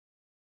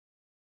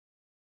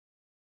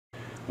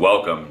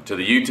Welcome to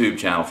the YouTube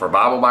channel for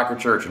Bible Biker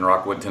Church in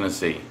Rockwood,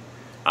 Tennessee.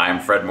 I am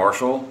Fred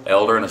Marshall,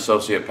 Elder and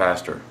Associate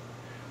Pastor.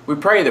 We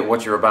pray that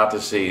what you're about to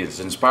see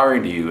is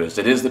inspiring to you as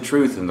it is the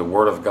truth in the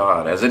Word of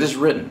God, as it is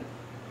written.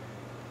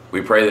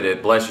 We pray that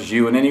it blesses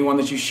you and anyone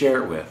that you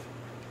share it with.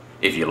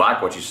 If you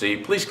like what you see,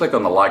 please click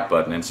on the like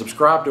button and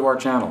subscribe to our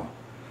channel.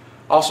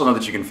 Also know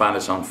that you can find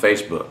us on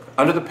Facebook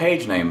under the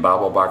page name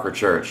Bible Biker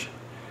Church.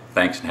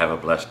 Thanks and have a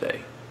blessed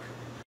day.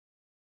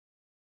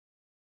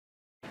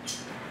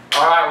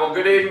 Alright, well,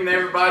 good evening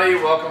everybody.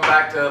 Welcome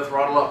back to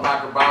Throttle Up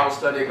Biker Bible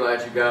Study.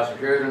 Glad you guys are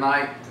here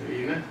tonight. Good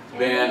evening.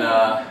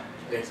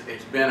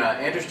 It's been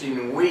an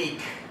interesting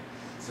week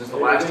since the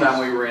last time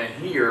we were in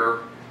here.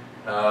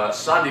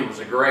 Sunday was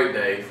a great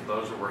day for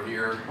those that were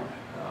here.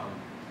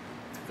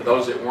 For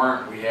those that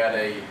weren't, we had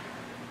a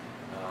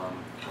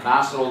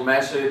nice little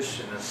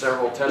message and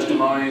several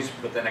testimonies,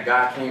 but then a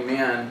guy came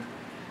in.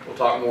 We'll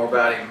talk more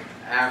about him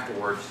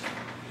afterwards.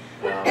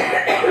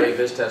 Gave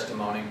his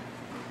testimony.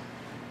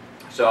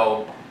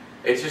 So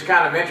it's just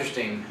kind of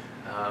interesting.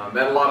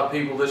 Met a lot of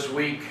people this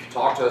week,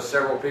 talked to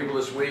several people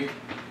this week.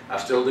 I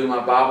still do my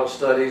Bible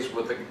studies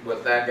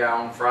with that guy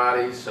on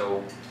Fridays,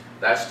 so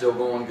that's still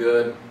going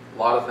good. A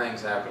lot of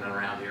things happening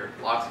around here,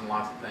 lots and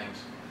lots of things.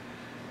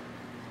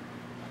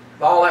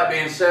 With all that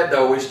being said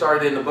though, we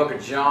started in the book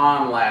of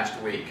John last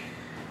week,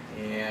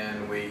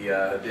 and we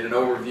did an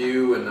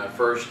overview in the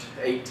first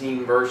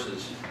 18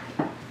 verses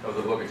of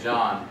the book of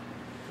John,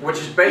 which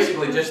is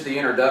basically just the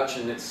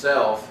introduction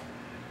itself.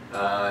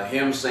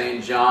 Him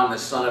saying John the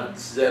son of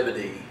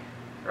Zebedee,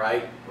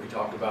 right? We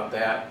talked about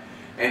that.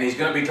 And he's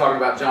going to be talking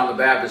about John the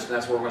Baptist, and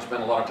that's where we're going to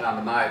spend a lot of time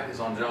tonight, is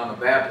on John the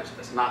Baptist.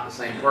 It's not the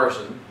same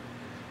person.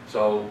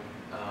 So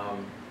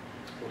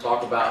we'll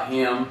talk about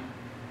him.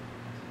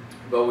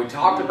 But we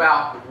talked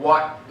about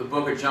what the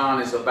book of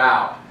John is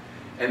about.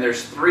 And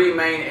there's three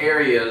main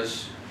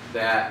areas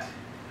that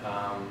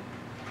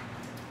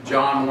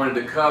John wanted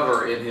to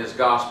cover in his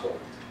gospel.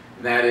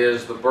 And that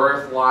is the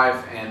birth,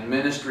 life, and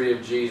ministry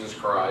of Jesus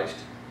Christ,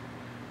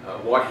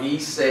 what he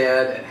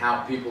said, and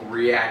how people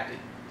reacted.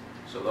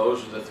 So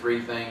those are the three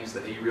things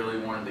that he really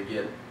wanted to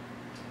get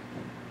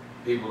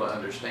people to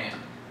understand.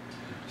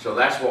 So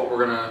that's what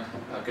we're going to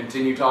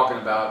continue talking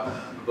about,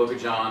 the book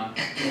of John.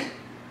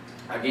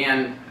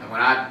 Again,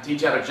 when I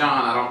teach out of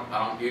John,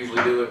 I don't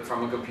usually do it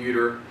from a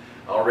computer.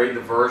 I'll read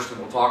the verse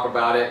and we'll talk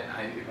about it.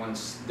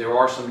 There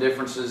are some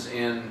differences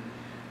in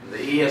the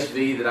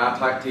ESV that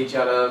I teach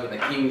out of, and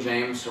the King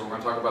James, so we're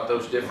going to talk about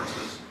those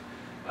differences.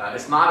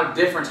 It's not a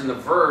difference in the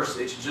verse,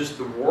 it's just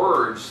the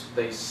words.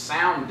 They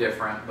sound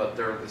different, but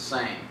they're the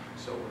same.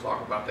 So we'll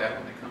talk about that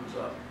when it comes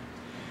up.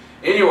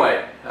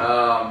 Anyway,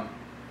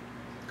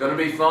 going to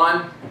be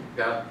fun.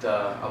 Got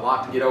a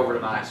lot to get over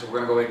tonight, so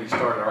we're going to go ahead and get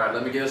started. All right,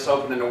 let me get us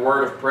open in a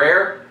word of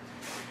prayer.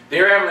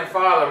 Dear Heavenly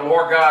Father,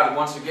 Lord God,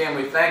 once again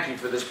we thank you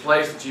for this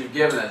place that you've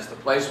given us, the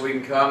place we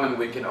can come and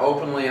we can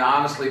openly and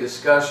honestly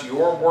discuss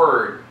your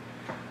word.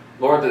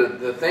 Lord,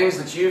 the things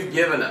that you've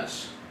given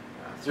us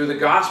through the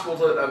Gospel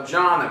of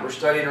John that we're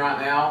studying right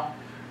now,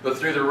 but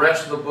through the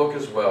rest of the book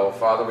as well.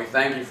 Father, we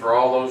thank you for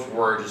all those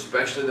words,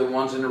 especially the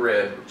ones in the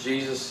red, what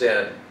Jesus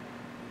said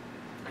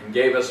and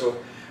gave us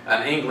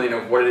an inkling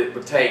of what it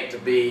would take to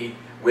be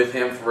with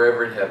him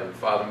forever in heaven.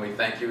 Father, we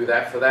thank you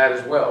for that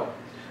as well.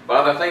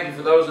 Father, I thank you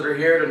for those that are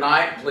here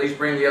tonight. Please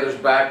bring the others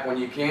back when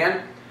you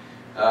can.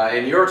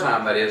 In your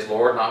time, that is,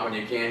 Lord, not when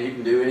you can. You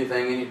can do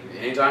anything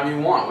anytime you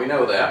want. We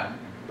know that.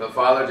 But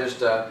Father,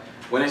 just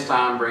when it's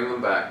time, bring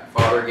them back.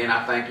 Father, again,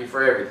 I thank you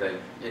for everything.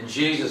 In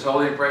Jesus'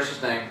 holy and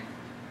precious name,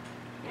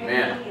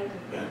 amen.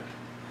 Amen.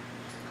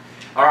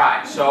 All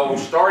right, so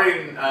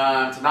starting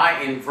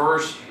tonight in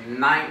verse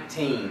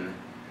 19.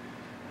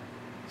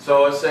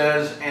 So it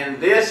says, and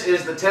this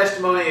is the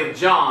testimony of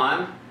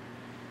John.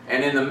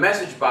 And in the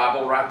Message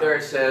Bible, right there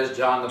it says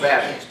John the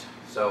Baptist.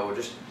 So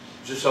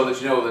just so that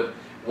you know that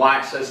why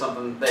it says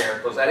something there,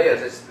 because that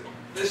is,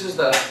 this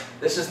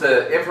is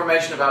the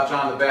information about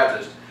John the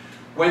Baptist.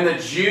 When the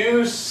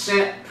Jews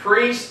sent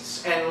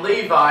priests and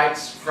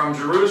Levites from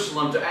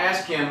Jerusalem to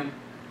ask him,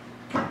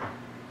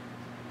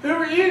 who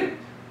are you?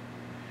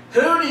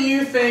 Who do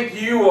you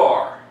think you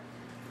are?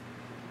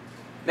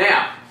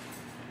 Now,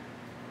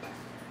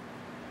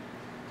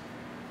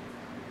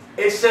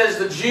 it says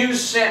the Jews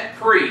sent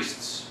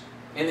priests.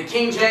 In the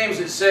King James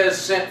it says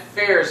sent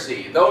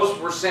Pharisee. Those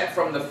were sent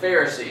from the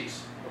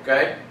Pharisees.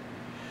 Okay?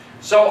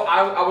 So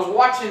I was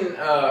watching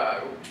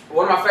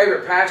one of my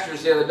favorite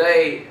pastors the other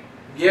day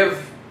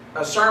give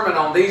a sermon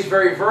on these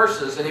very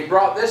verses, and he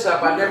brought this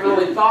up. I never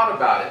really thought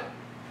about it.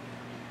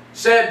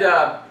 Said,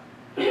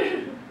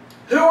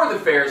 who are the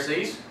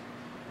Pharisees?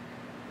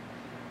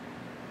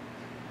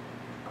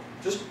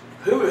 Just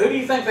who do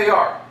you think they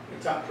are?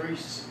 The top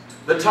priests.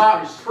 The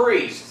top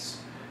priests.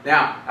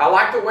 Now, I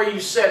like the way you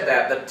said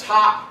that, the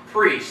top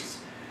priests.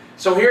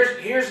 So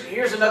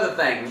here's another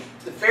thing.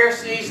 The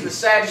Pharisees and the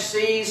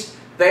Sadducees,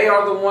 they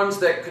are the ones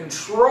that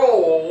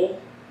control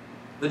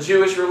the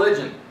Jewish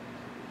religion.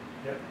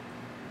 Yep.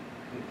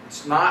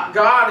 It's not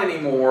God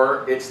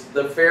anymore, it's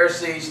the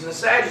Pharisees and the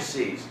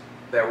Sadducees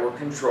that were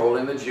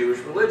controlling the Jewish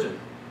religion.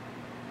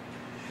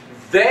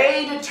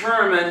 They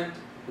determine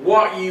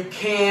what you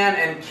can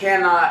and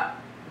cannot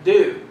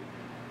do.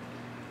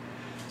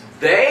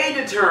 They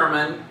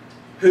determine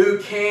who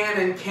can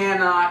and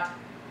cannot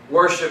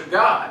worship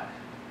God.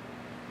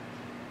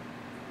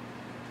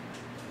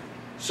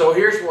 So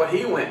here's what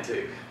he went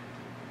to.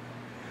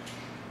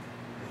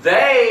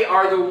 They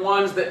are the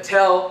ones that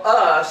tell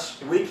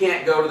us we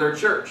can't go to their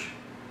church.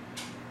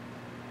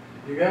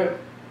 You got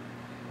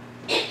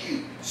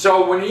it.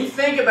 So when you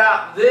think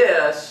about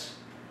this,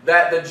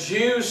 that the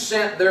Jews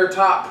sent their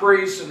top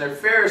priests and their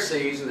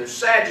Pharisees and their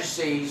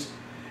Sadducees,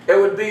 it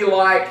would be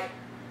like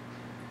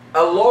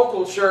a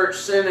local church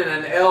sending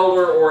an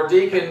elder or a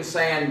deacon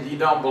saying, you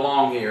don't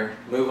belong here,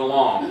 move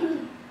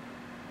along.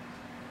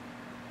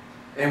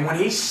 And when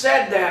he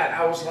said that,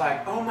 I was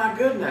like, oh my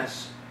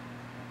goodness.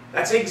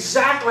 That's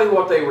exactly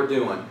what they were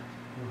doing.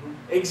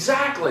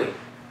 Exactly.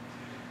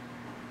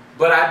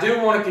 But I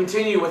do want to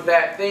continue with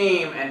that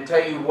theme and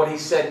tell you what he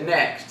said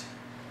next.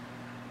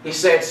 He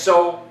said,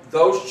 so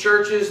those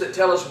churches that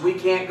tell us we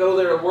can't go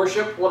there to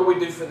worship, what do we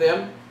do for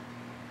them?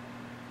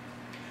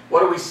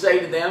 What do we say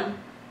to them?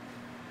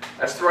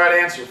 That's the right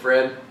answer,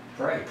 Fred.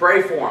 Pray.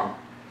 Pray for them.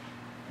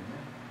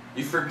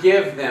 You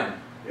forgive them.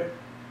 Yep.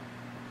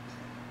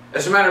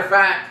 As a matter of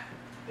fact,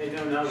 They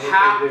don't know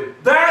what they do.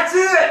 that's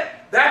it!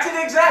 That's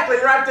it exactly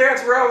right there.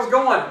 That's where I was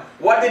going.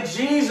 What did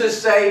Jesus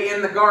say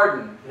in the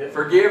garden? Yep.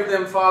 Forgive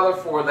them, Father,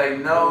 for they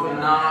know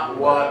not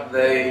what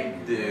they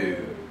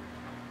do.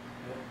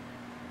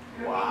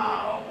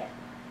 Wow.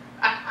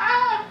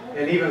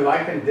 And even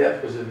life and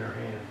death was in their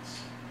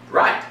hands.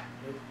 Right.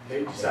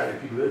 They decided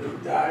if you lived or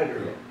died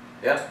or...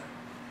 Yep.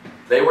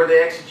 They were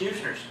the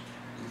executioners.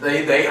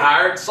 They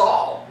hired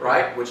Saul,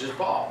 right? Which is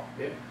Paul.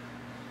 Yep.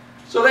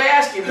 So they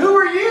ask him, who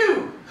are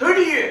you? Who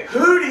do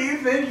you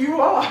think you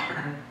are?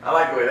 I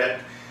like the way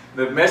that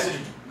the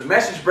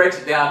message breaks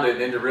it down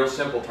into real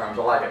simple terms.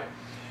 I like it.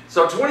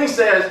 So 20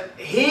 says,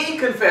 he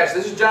confessed,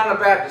 this is John the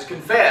Baptist,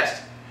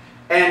 confessed,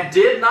 and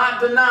did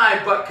not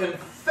deny, but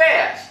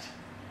confessed,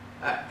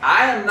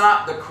 I am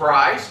not the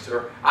Christ,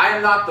 or I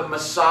am not the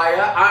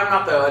Messiah, I am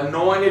not the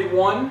anointed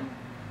one.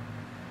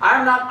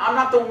 I'm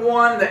not the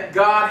one that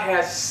God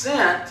has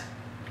sent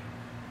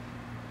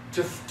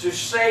to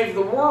save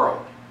the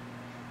world.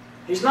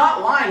 He's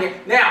not lying here.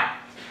 Now,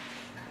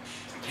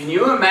 can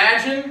you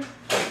imagine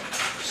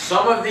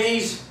some of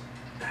these,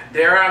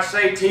 dare I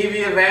say,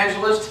 TV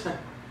evangelists,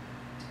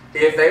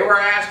 if they were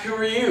asked, who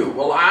are you?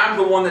 Well, I'm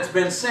the one that's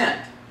been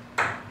sent.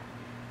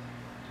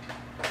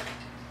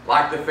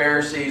 Like the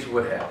Pharisees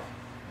would have.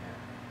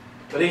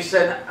 But he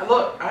said,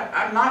 look,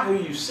 I'm not who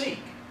you seek.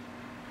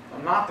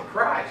 I'm not the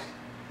Christ.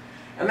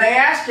 And they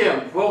asked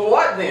him, well,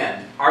 what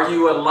then? Are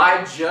you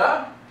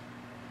Elijah?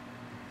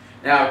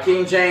 Now,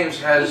 King James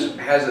has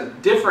a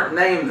different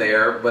name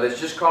there, but it's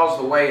just because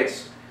the way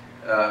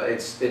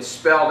it's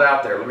spelled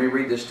out there. Let me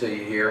read this to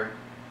you here.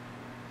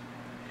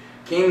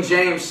 King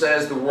James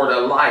says the word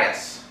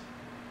Elias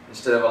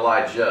instead of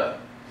Elijah.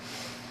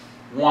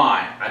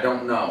 Why? I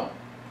don't know.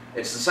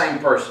 It's the same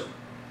person.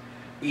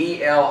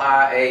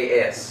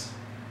 E-L-I-A-S.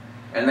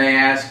 And they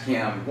ask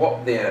him,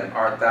 what then?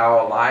 Art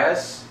thou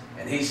Elias?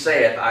 And he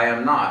saith, I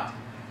am not.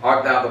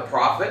 Art thou the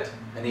prophet?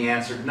 And he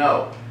answered,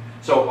 no.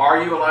 So,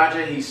 are you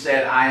Elijah? He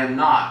said, I am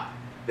not.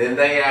 Then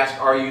they asked,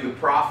 are you the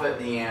prophet?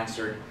 And he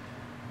answered,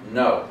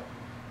 no.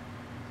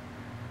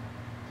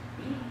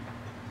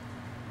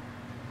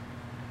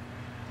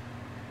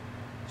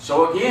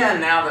 So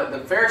again, now that the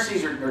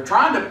Pharisees are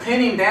trying to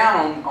pin him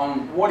down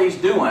on what he's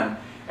doing,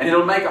 and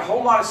it'll make a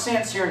whole lot of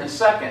sense here in a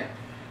second.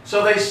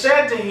 So they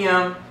said to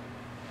him,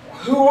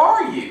 who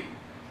are you?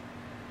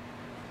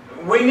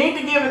 We need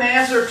to give an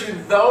answer to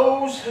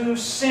those who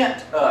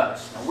sent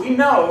us. Now, we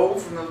know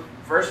from the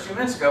first few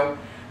minutes ago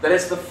that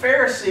it's the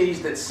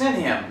Pharisees that sent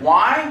him.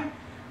 Why?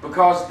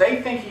 Because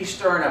they think he's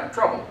stirring up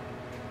trouble.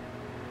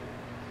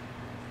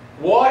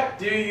 What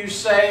do you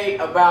say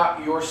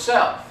about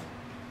yourself?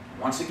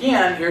 Once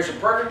again, here's a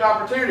perfect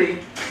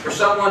opportunity for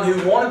someone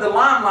who wanted the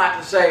limelight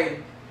to say,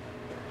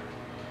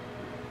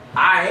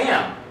 I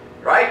am,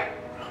 right?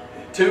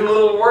 Two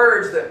little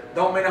words that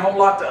don't mean a whole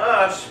lot to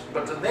us,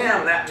 but to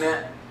them that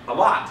meant a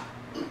lot.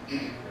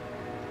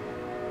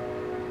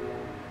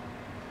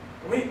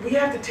 We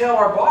have to tell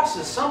our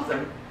bosses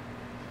something.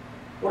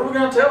 What are we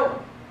going to tell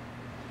them?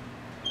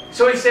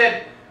 So he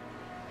said,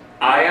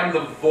 I am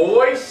the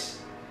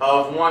voice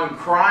of one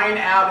crying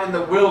out in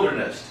the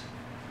wilderness.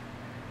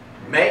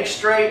 Make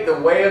straight the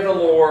way of the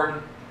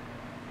Lord,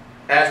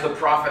 as the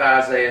prophet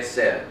Isaiah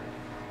said.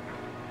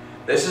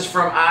 This is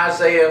from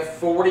Isaiah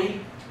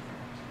 40,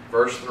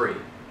 verse 3. As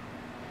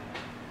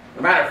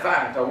a matter of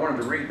fact, I wanted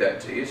to read that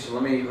to you, so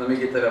let me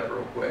get that up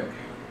real quick.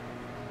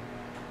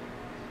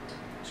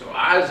 So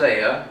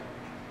Isaiah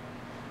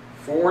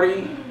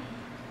 40.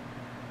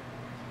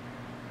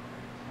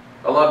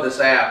 I love this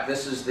app.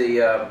 This is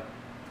the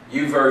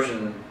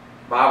YouVersion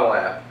Bible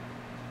app,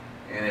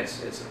 and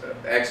it's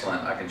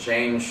excellent. I can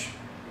change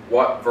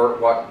what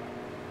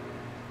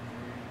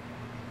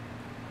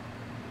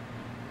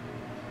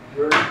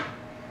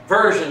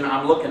version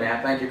I'm looking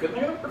at. Thank you. Couldn't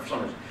think of it for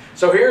some reason.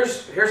 So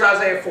here's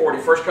Isaiah 40,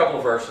 first couple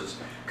of verses.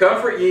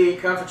 Comfort ye,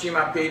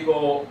 my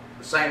people.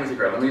 Same with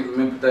your God. Let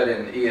me put that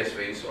in the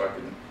ESV so I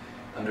can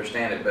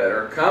understand it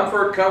better.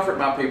 Comfort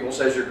my people,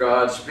 says your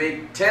God.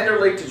 Speak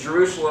tenderly to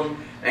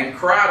Jerusalem and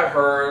cry to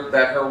her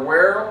that her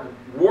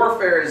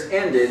warfare is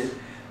ended,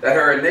 that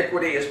her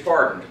iniquity is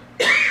pardoned,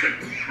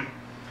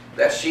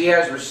 that she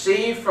has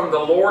received from the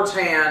Lord's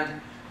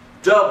hand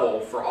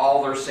double for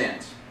all their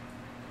sins.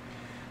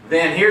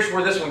 Then here's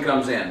where this one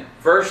comes in.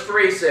 Verse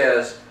 3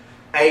 says,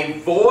 a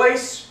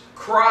voice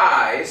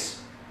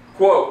cries,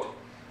 quote,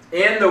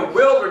 in the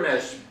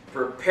wilderness,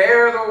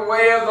 prepare the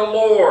way of the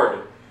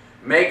Lord.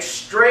 Make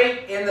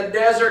straight in the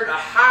desert a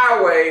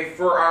highway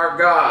for our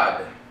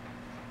God.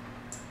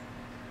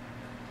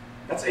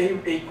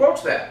 He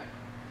quotes that.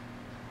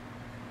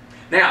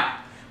 Now,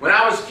 when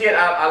I was a kid,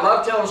 I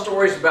love telling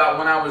stories about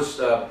when I was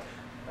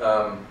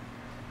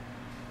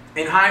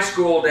in high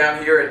school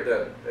down here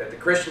at the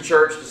Christian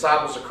Church,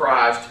 Disciples of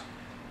Christ,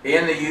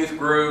 in the youth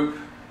group,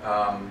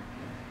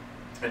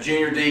 a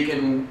junior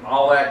deacon,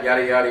 all that,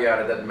 yada, yada,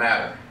 yada, doesn't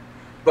matter.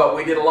 But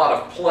we did a lot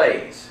of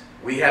plays.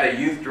 We had a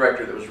youth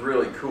director that was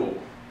really cool.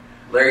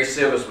 Larry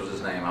Sivis was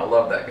his name. I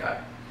love that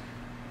guy.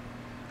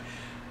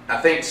 I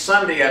think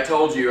Sunday I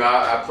told you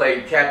I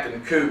played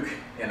Captain Kook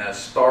in a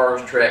Star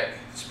Trek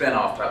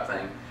spinoff type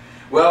thing.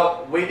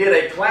 Well, we did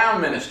a clown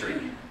ministry.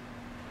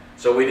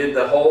 So we did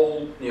the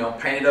whole,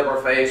 painted up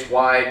our face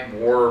white,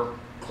 wore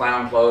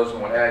clown clothes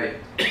and what have you.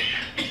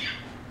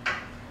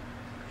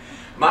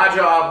 My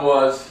job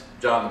was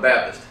John the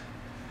Baptist.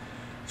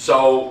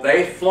 So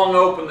they flung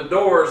open the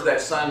doors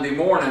that Sunday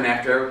morning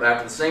after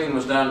the singing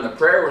was done and the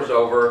prayer was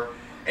over,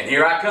 and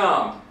here I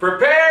come.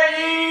 Prepare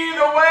ye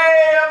the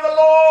way of the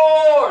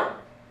Lord!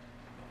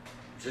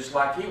 Just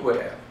like he would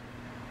have.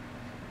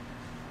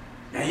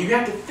 Now you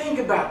have to think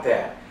about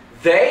that.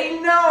 They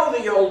know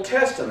the Old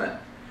Testament.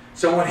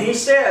 So when he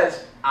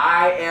says,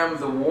 I am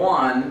the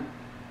one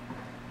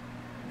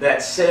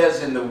that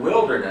says in the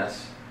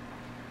wilderness,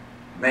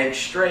 make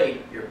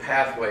straight your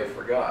pathway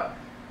for God.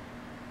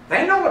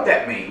 They know what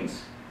that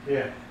means.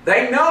 Yeah.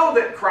 They know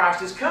that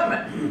Christ is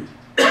coming.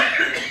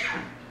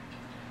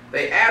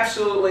 They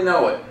absolutely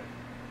know it.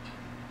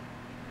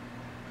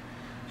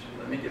 So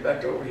let me get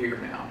back over here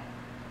now.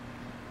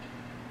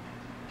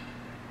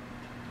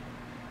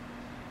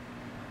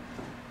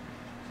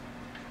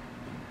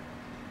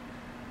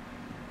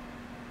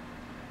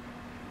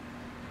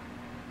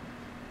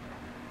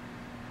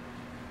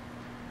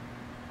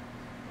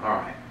 All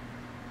right.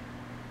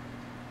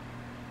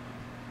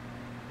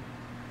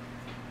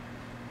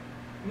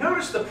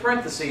 Notice the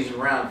parentheses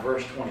around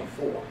verse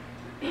 24.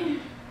 It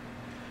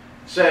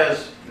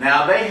says,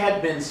 now they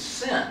had been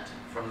sent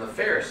from the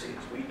Pharisees.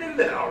 We knew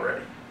that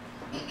already.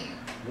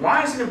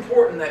 Why is it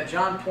important that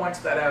John points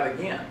that out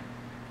again?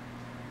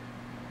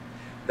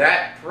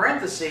 That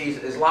parentheses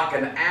is like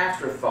an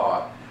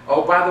afterthought.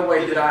 Oh, by the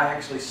way, did I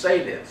actually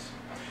say this?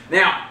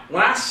 Now,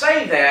 when I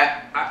say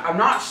that, I'm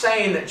not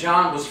saying that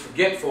John was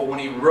forgetful when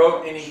he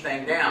wrote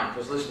anything down,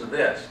 because listen to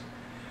this.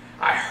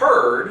 I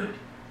heard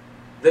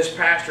this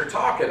pastor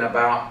talking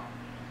about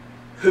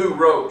who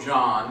wrote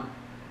John,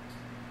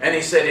 and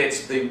he said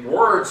it's the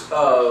words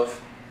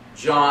of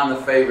John, the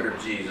favorite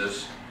of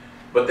Jesus,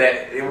 but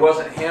that it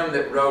wasn't him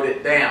that wrote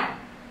it down.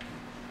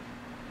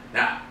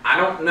 Now, I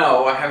don't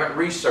know. I haven't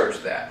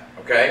researched that,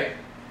 okay?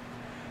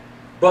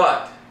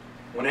 But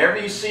whenever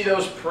you see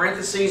those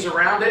parentheses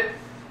around it,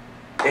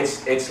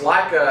 it's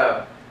like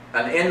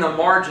an in the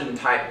margin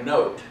type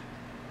note.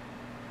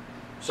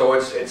 So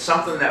it's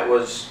something that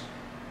was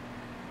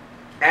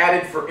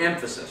added for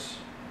emphasis.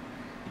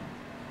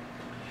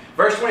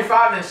 Verse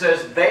 25 then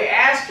says, they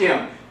asked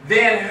him,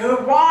 then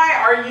why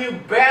are you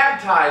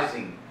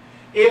baptizing,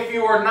 if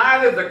you are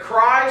neither the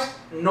Christ,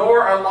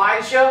 nor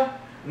Elijah,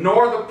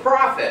 nor the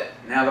prophet?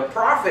 Now the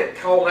prophet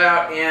called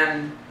out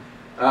in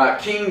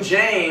King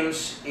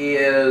James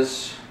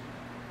is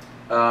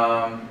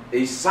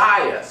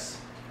Esaias.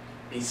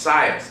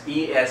 Esaias.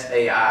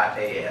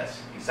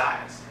 E-S-A-I-A-S.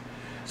 Esaias.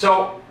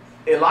 So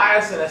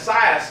Elias and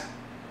Esaias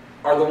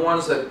are the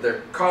ones that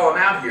they're calling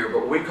out here,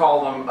 but we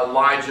call them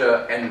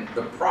Elijah and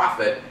the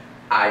prophet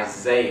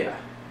Isaiah.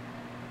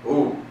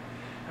 Ooh,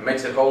 it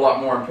makes it a whole lot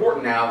more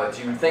important now that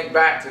you think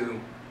back to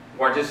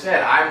what I just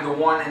said. I'm the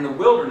one in the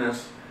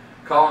wilderness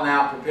calling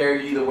out, prepare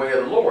ye the way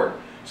of the Lord.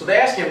 So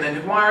they ask him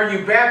then, why are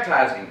you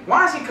baptizing?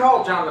 Why is he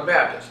called John the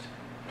Baptist?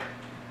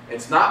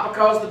 It's not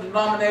because of the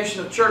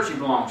denomination of church he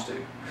belongs to.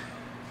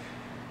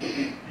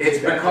 It's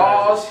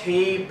because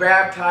he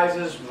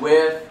baptizes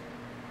with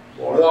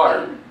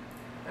water.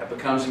 That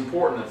becomes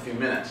important in a few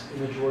minutes.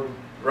 In the Jordan.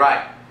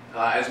 Right.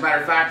 As a matter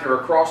of fact, they're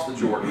across the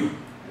Jordan.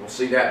 We'll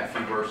see that in a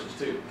few verses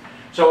too.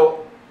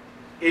 So,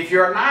 if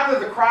you're neither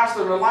the Christ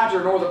nor Elijah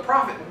nor the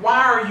prophet,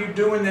 why are you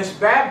doing this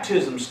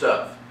baptism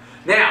stuff?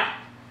 Now,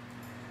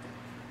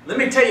 let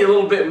me tell you a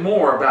little bit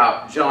more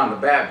about John the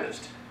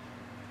Baptist.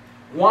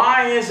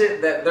 Why is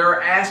it that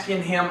they're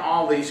asking him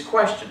all these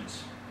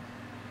questions?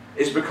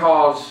 It's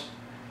because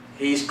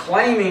he's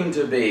claiming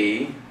to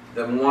be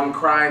the one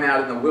crying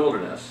out in the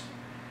wilderness,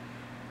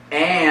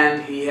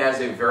 and he has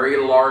a very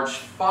large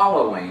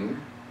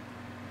following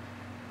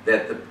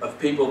of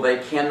people they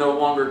can no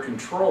longer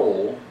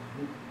control,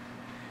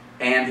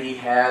 and he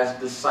has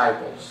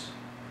disciples.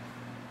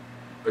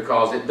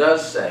 Because it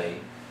does say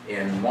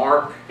in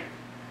Mark,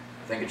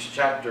 I think it's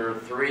chapter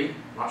 3, I'm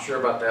not sure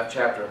about that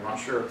chapter, I'm not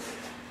sure.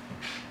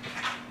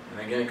 And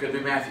again, it could be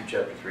Matthew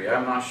chapter 3,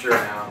 I'm not sure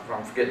now,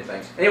 I'm forgetting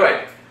things.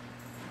 Anyway,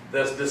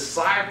 the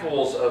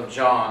disciples of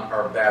John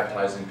are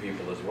baptizing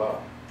people as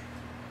well.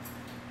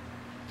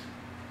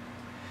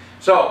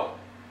 So,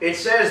 it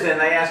says then,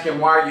 they ask him,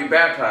 why are you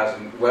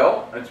baptizing?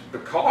 Well, it's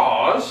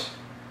because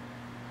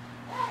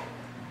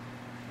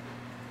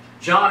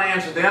John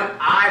answered them,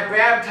 I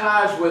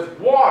baptize with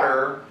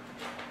water,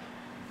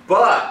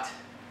 but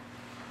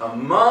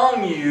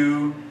among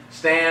you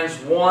stands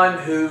one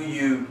who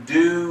you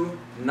do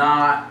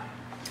not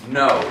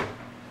know.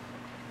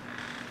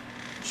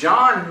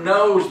 John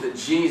knows that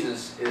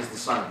Jesus is the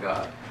Son of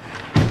God.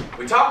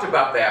 We talked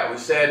about that. We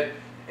said,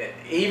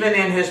 even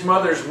in his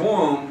mother's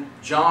womb,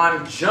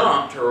 John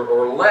jumped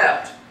or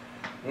leapt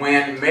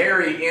when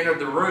Mary entered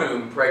the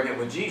room pregnant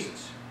with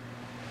Jesus.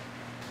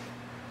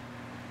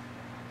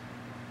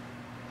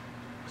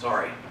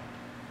 Sorry.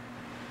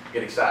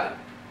 Get excited.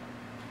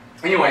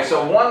 Anyway,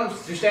 so one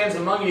who stands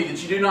among you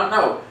that you do not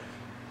know.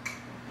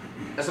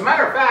 As a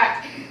matter of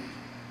fact,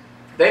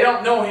 they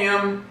don't know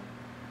him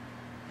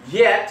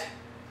yet,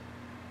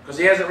 because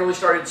he hasn't really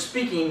started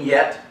speaking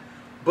yet,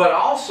 but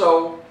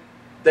also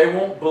they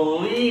won't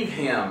believe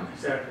him.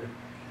 Exactly.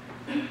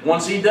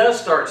 Once he does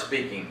start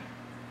speaking.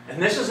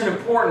 And this is an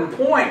important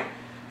point,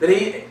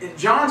 that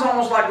John's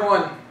almost like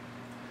going,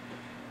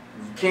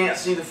 you can't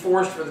see the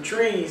forest for the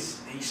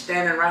trees, he's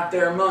standing right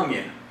there among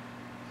you.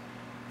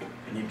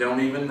 And you don't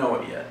even know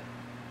it yet.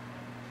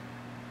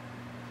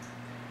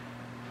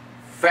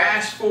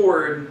 Fast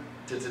forward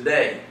to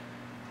today.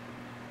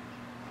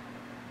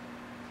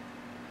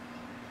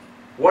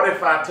 What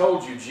if I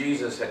told you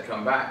Jesus had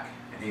come back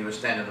and he was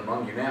standing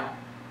among you now?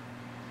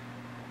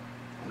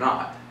 I'm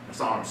not. That's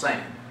not what I'm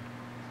saying.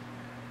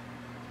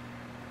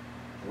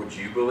 Would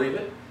you believe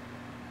it?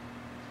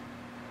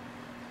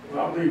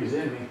 Well, I believe he's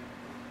in me.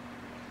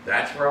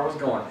 That's where I was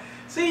going.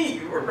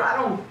 See, we're right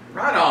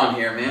on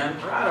here, man.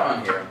 Right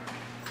on here.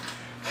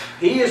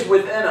 He is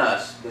within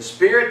us. The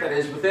Spirit that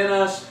is within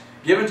us,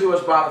 given to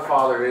us by the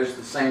Father, is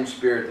the same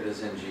Spirit that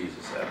is in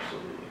Jesus.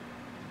 Absolutely.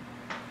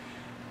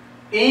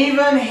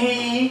 Even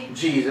he,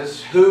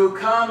 Jesus, who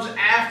comes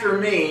after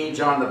me,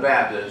 John the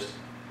Baptist,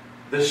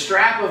 the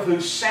strap of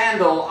whose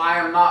sandal I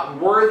am not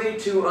worthy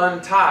to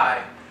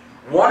untie.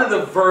 One of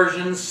the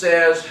versions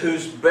says,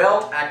 whose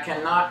belt I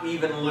cannot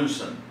even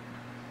loosen.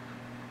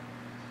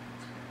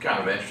 Kind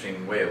of an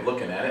interesting way of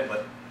looking at it,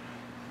 but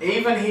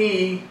even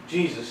he,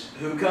 Jesus,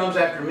 who comes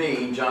after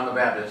me, John the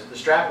Baptist, the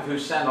strap of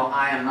whose sandal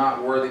I am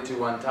not worthy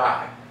to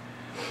untie.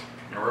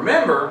 Now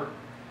remember,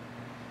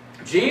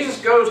 Jesus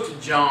goes to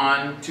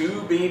John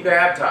to be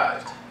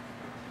baptized.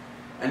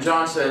 And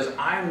John says,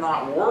 I am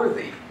not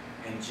worthy.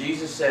 And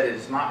Jesus said, it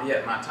is not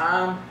yet my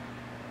time.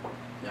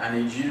 I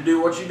need you to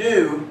do what you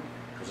do,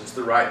 because it's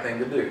the right thing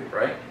to do,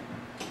 right?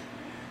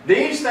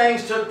 These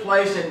things took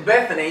place in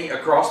Bethany,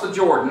 across the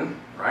Jordan,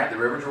 right? The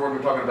River Jordan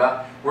we're talking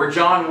about, where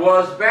John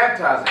was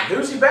baptizing.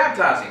 Who's he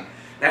baptizing?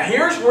 Now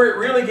here's where it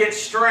really gets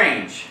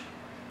strange.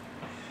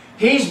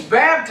 He's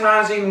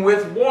baptizing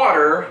with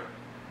water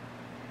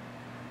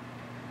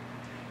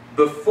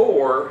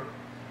before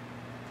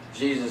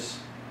Jesus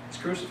is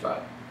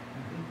crucified.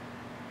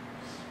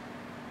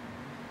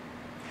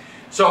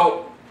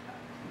 So,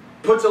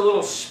 puts a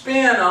little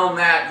spin on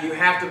that, you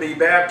have to be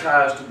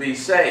baptized to be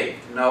saved.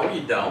 No,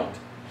 you don't.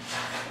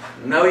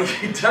 No,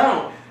 you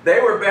don't. They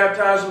were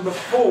baptizing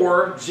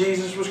before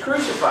Jesus was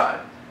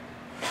crucified.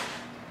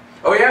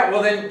 Oh yeah,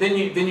 well then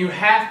you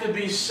have to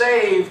be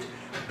saved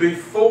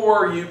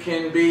before you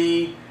can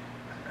be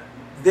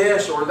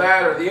this or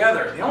that or the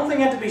other. The only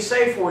thing you have to be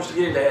saved for is to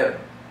get into heaven.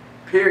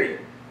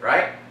 Period.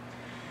 Right?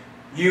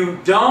 You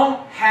don't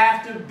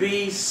have to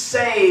be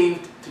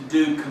saved to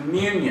do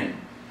communion.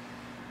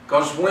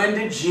 Because when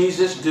did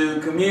Jesus do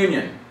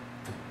communion?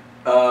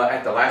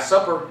 At the Last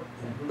Supper.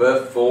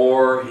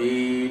 Before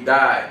he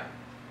died.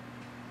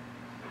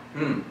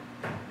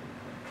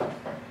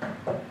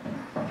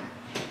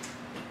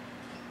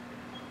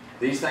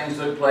 These things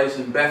took place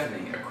in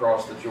Bethany,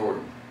 across the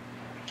Jordan.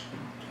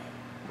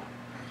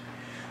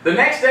 The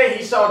next day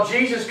he saw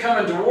Jesus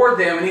coming toward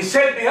them, and he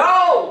said,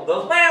 Behold, the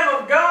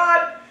Lamb of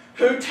God,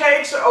 who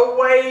takes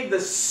away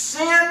the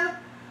sin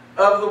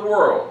of the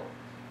world.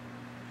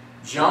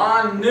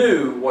 John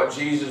knew what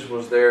Jesus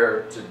was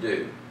there to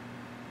do.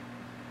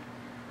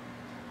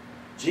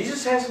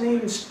 Jesus hasn't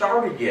even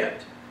started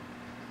yet.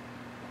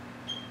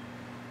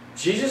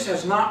 Jesus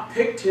has not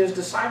picked his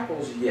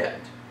disciples yet.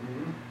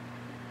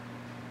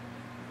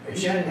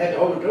 He hadn't had the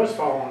Holy Ghost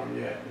fall on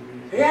him yet.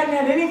 He hadn't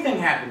had anything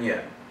happen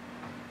yet.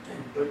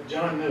 But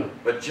John knew.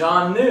 But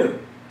John knew.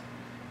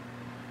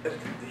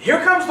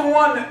 Here comes the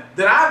one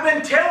that I've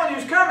been telling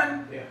you's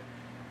coming. Yeah.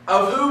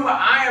 of whom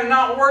I am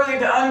not worthy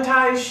to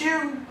untie his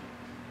shoe.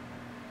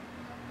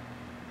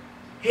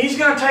 He's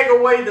going to take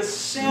away the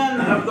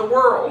sin of the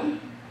world.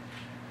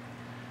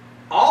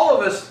 All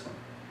of us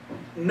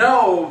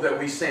know that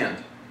we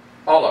sinned.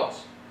 All of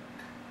us.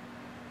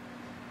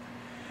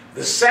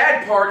 The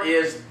sad part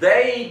is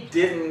they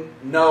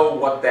didn't know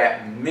what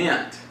that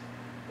meant.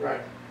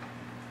 Right.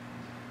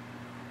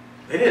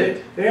 They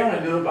didn't. They only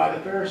knew by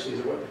the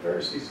Pharisees, or what the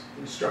Pharisees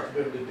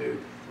instructed them to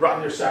do. Right.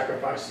 In their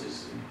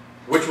sacrifices.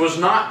 Which was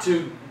not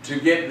to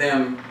get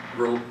them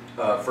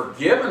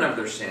forgiven of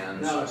their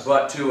sins, no,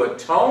 but to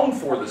atone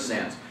for the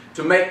sins.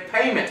 To make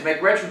payment, to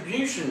make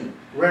retribution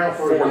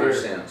for their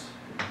sins.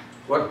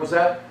 What was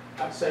that?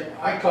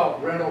 I call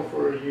it rental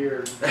for a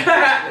year.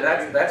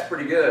 that's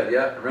pretty good,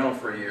 yeah. Rental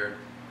for a year.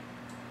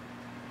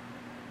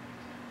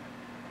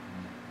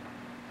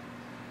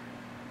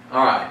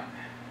 All right.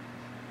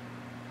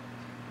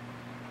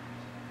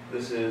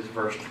 This is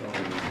verse 20.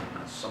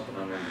 That's something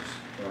I'm going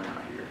to point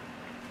out here.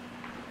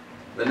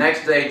 The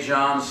next day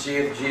John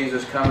seeth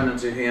Jesus coming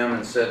unto him,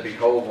 and said,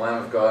 Behold, the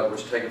Lamb of God,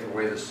 which taketh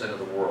away the sin of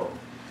the world.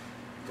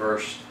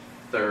 Verse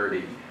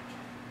 30.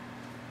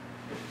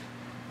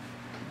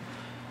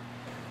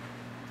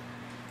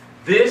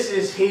 This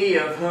is he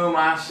of whom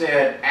I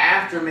said,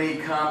 After me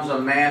comes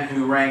a man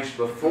who ranks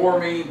before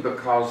me,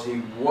 because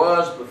he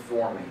was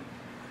before me.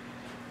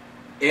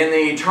 In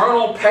the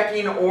eternal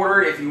pecking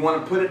order, if you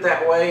want to put it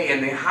that way,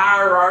 in the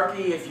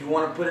hierarchy, if you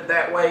want to put it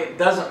that way, it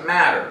doesn't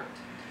matter.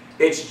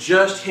 It's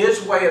just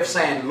his way of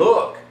saying,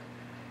 look,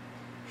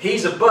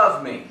 he's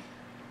above me.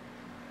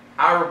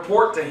 I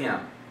report to him.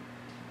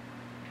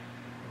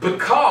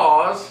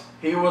 Because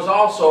he was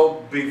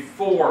also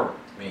before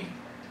me.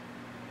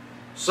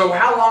 So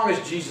how long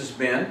has Jesus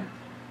been?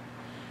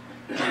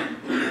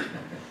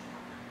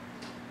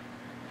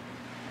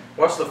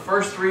 What's the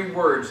first 3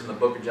 words in the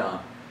book of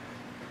John?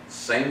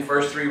 Same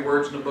first 3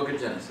 words in the book of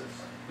Genesis.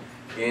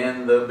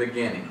 In the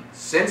beginning.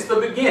 Since the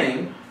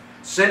beginning,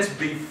 since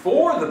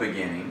before the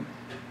beginning,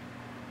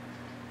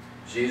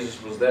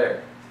 Jesus was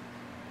there.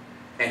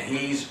 And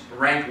he's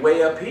ranked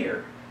way up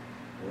here.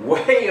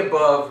 Way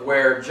above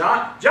where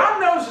John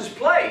knows his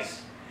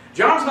place.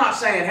 John's not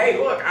saying, hey,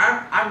 look,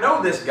 I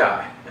know this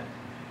guy.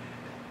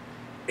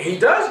 He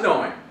does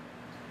know him.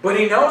 But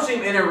he knows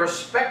him in a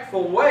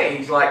respectful way.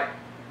 He's like,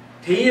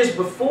 he is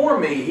before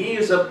me. He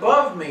is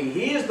above me.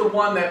 He is the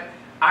one that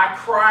I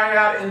cried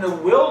out in the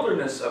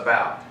wilderness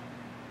about.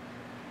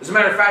 As a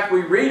matter of fact,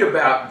 we read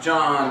about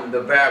John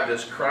the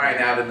Baptist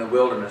crying out in the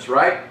wilderness,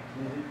 right?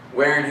 Mm-hmm.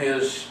 Wearing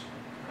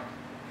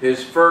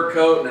his fur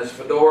coat and his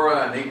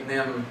fedora and eating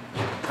them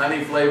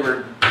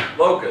honey-flavored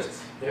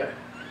locusts. Yeah.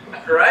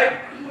 Right?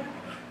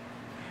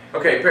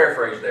 Okay,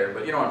 paraphrase there,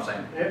 but you know what I'm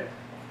saying. Yeah.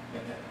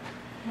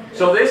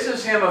 So this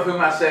is him of whom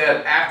I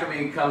said, After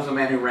me comes a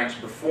man who ranks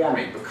before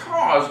me,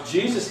 because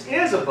Jesus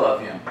is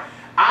above him.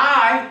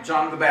 I,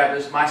 John the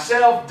Baptist,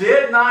 myself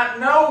did not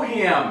know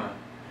him.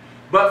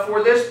 But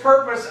for this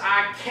purpose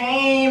I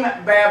came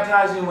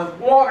baptizing with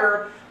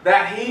water,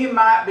 that he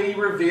might be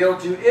revealed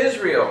to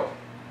Israel.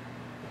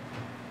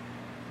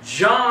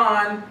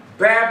 John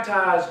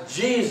baptized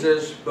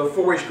Jesus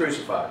before he's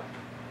crucified.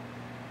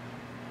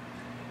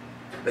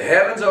 The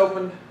heavens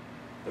opened,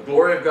 the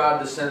glory of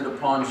God descended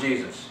upon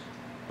Jesus.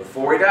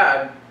 Before he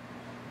died,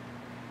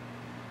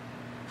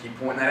 keep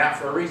pointing that out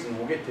for a reason.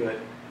 We'll get to it.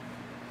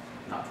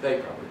 Not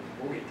today, probably.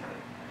 We'll get to it.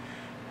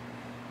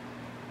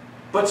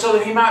 But so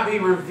that he might be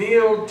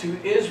revealed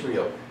to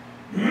Israel.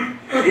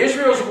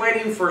 Israel's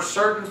waiting for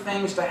certain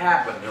things to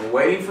happen. They're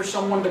waiting for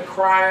someone to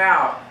cry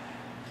out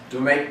to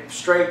make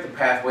straight the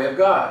pathway of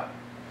God.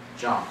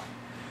 John.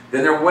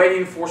 Then they're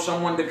waiting for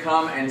someone to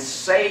come and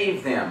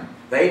save them.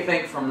 They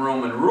think from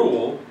Roman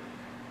rule,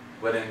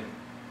 but in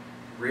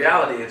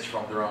reality it's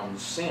from their own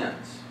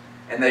sins.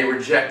 And they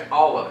reject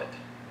all of it.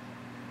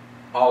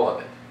 All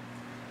of it.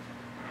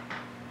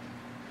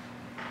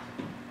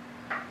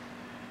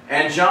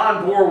 And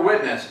John bore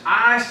witness.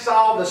 I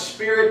saw the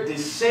Spirit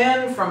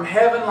descend from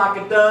heaven like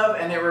a dove,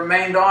 and it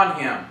remained on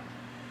him.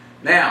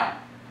 Now,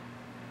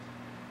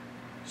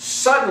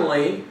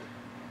 suddenly,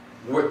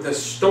 the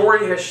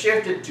story has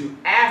shifted to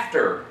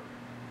after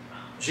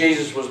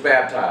Jesus was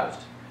baptized.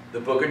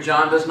 The book of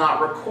John does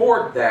not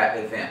record that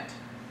event.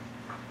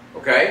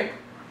 Okay?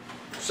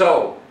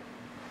 So,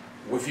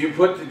 if you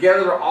put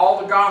together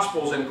all the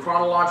Gospels in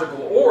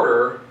chronological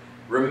order,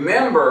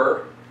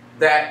 remember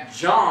that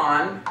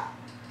John,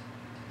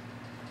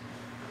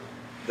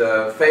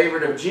 the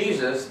favorite of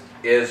Jesus,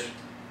 is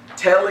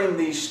telling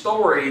these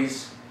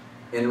stories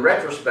in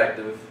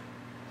retrospective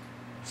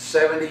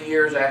 70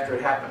 years after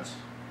it happens.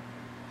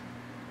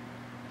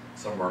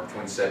 Somewhere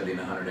between 70 and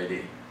 100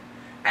 AD.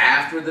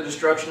 After the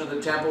destruction of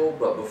the temple,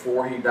 but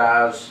before he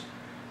dies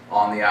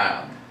on the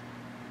island.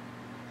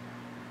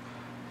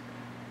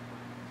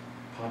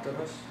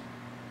 Pontanus?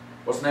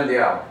 What's the name of the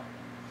island?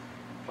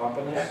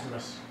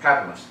 Patmos.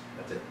 Patmos.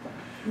 That's it.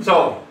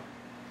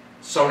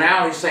 So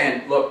now he's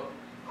saying, look,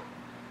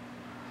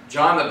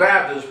 John the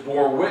Baptist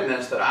bore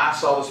witness that I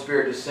saw the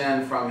Spirit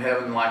descend from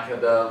heaven like a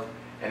dove,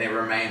 and it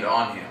remained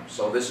on him.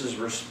 So this is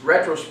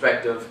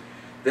retrospective.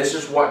 This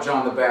is what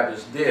John the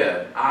Baptist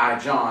did. I,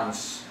 John,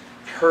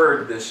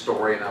 heard this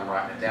story, and I'm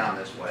writing it down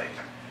this way.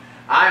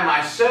 I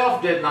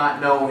myself did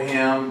not know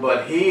him,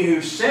 but he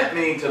who sent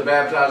me to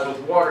baptize with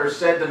water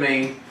said to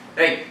me,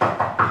 hey,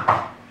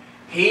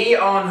 he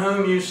on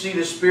whom you see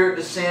the Spirit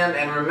descend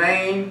and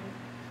remain,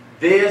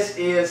 this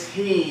is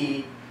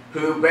he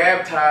who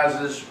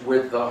baptizes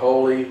with the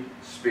Holy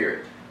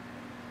Spirit.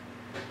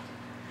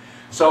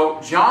 So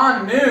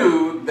John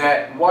knew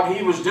that what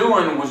he was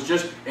doing was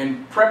just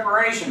in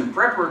preparation,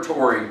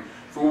 preparatory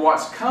for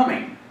what's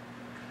coming.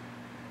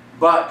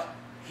 But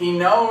he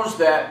knows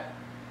that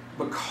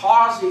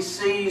because he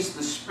sees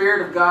the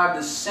Spirit of God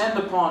descend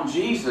upon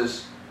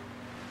Jesus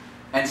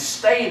and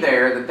stay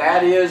there,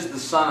 that is the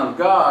Son of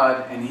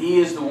God, and he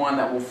is the one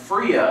that will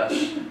free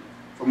us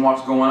from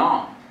what's going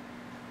on.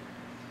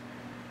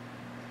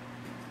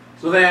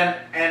 So then,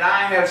 and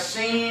I have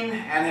seen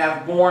and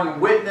have borne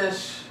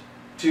witness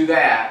to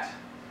that.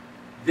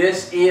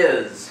 This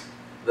is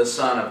the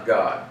Son of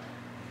God.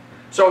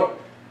 So,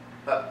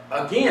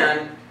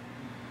 again,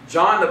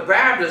 John the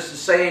Baptist is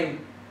saying,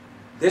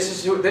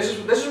 this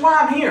is why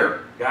I'm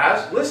here,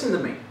 guys. Listen to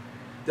me.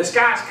 This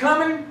guy's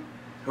coming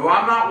who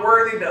I'm not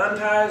worthy to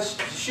untie his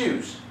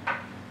shoes.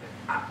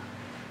 I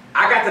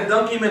got to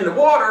dunk him in the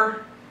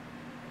water,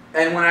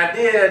 and when I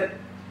did,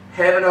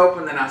 heaven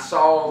opened and I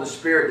saw the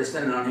Spirit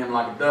descending on him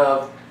like a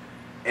dove,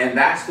 and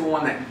that's the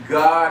one that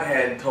God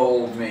had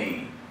told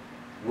me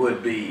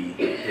would be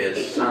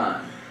his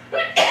Son.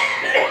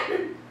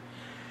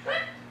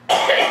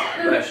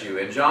 Bless you.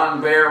 And John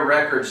bare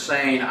record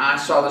saying, I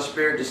saw the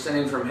Spirit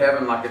descending from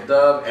heaven like a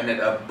dove, and it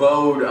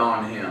abode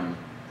on him.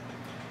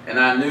 And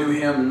I knew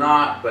him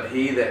not, but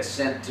he that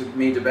sent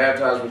me to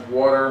baptize with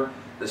water,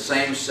 the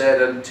same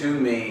said unto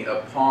me,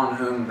 upon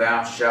whom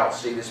thou shalt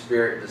see the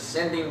Spirit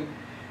descending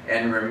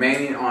and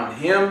remaining on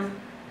him,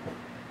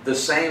 the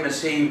same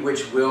is he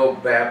which will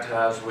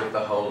baptize with the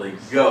Holy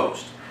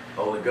Ghost.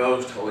 Holy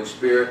Ghost, Holy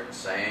Spirit,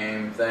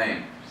 same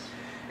thing.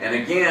 And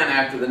again,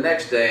 after the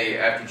next day,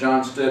 after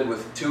John stood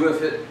with two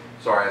of it,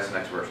 sorry, that's the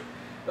next verse.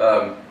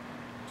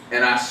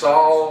 And I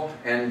saw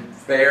and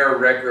bear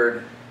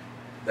record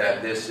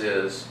that this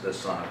is the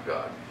Son of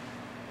God.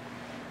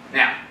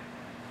 Now,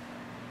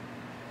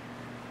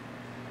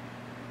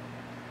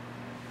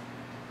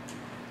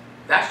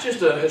 that's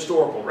just a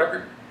historical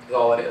record, is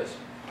all it is,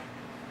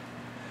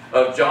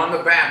 of John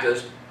the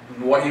Baptist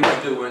and what he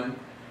was doing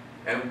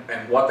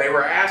and what they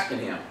were asking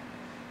him.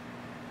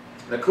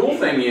 The cool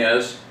thing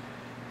is,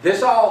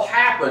 this all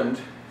happened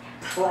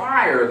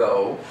prior,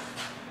 though,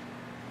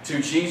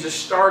 to Jesus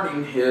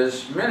starting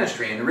his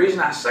ministry. And the reason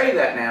I say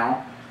that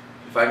now,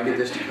 if I can get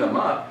this to come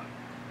up,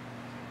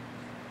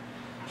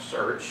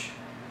 search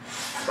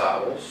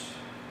Bibles.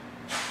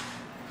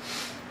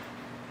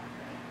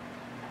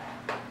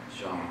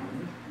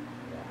 John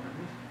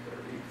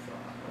 1:35.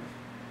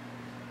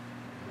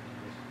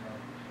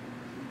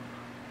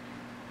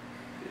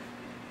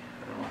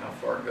 I don't know how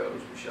far it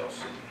goes, we shall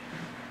see.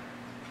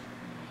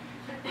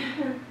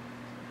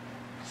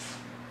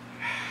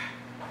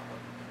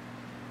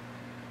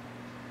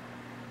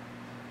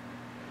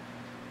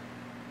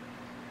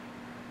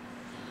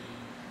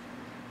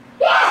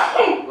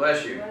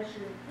 Bless you.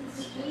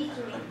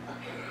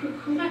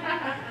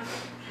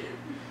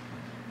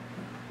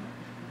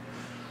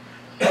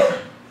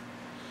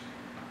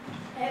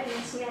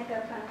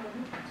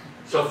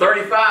 So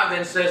 35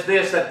 then says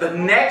this, that the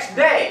next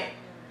day,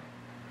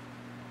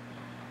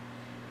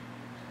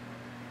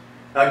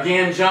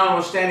 again John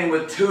was standing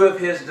with two of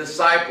his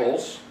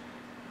disciples,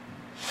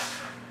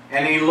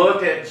 and he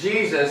looked at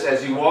Jesus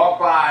as he walked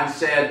by and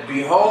said,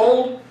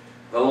 behold,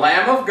 the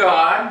Lamb of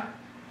God.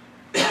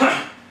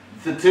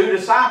 The two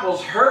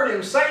disciples heard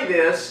him say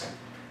this,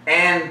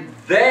 and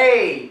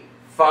they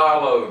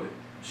followed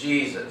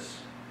Jesus.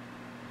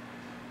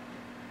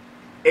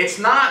 It's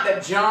not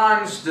that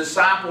John's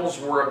disciples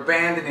were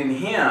abandoning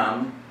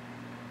him.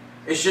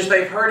 It's just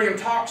they've heard him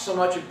talk so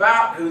much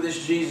about who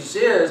this Jesus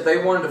is,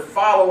 they wanted to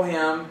follow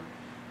him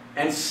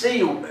and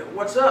see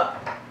what's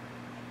up.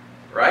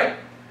 Right?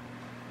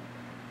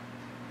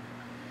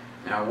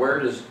 Now where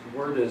does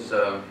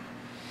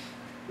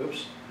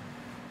oops.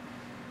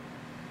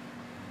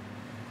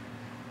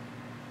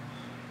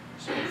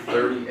 So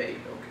 38, okay.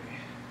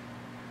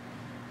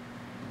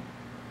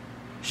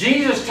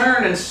 Jesus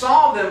turned and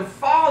saw them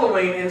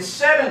following and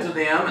said unto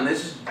them, and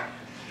this is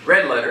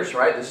red letters,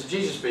 right? This is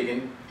Jesus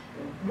speaking.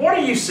 What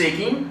are you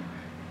seeking?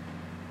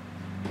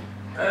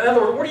 In other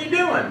words, what are you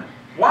doing?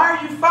 Why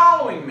are you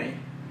following me?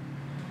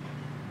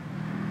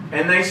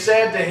 And they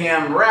said to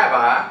him,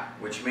 Rabbi,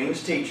 which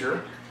means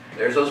teacher.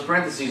 There's those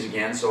parentheses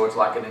again, so it's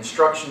like an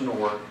instruction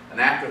or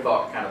an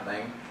afterthought kind of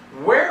thing.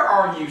 Where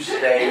are you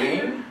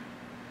staying?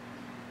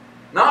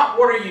 Not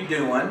what are you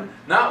doing,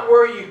 not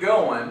where are you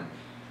going,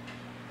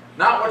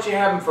 not what you're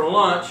having for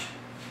lunch.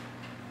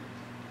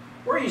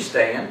 Where are you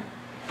staying?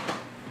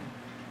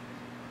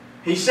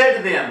 He said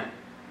to them,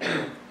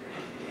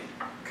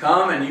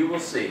 come and you will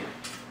see.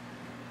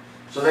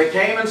 So they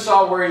came and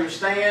saw where he was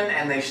staying,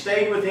 and they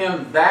stayed with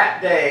him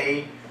that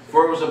day,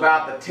 for it was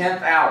about the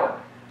 10th hour.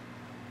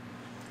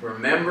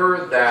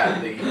 Remember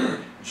that the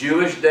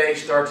Jewish day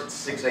starts at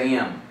 6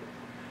 a.m.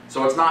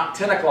 So it's not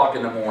 10 o'clock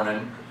in the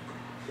morning,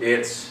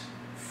 it's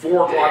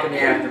 4 o'clock in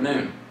the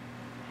afternoon.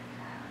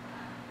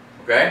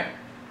 Okay?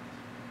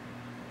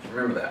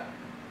 Remember that.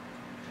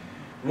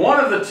 One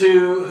of the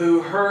two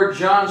who heard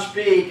John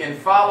speak and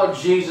followed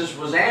Jesus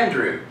was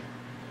Andrew,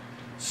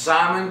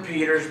 Simon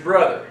Peter's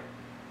brother.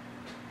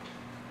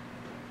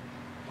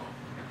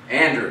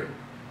 Andrew.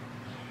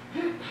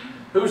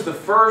 Who's the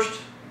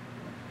first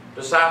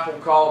disciple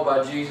called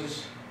by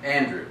Jesus?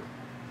 Andrew,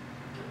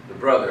 the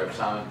brother of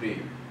Simon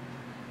Peter.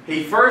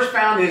 He first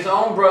found his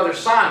own brother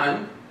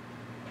Simon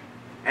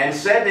and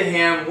said to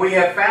him, "We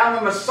have found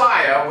the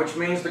Messiah," which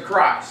means the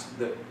Christ,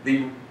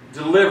 the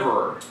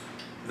deliverer,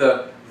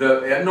 the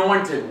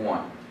anointed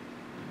one.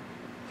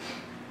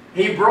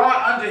 He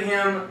brought unto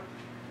him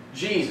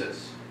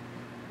Jesus.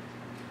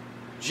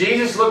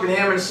 Jesus looked at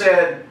him and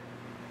said,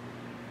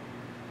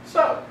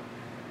 "So,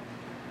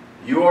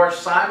 you are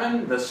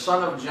Simon, the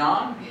son of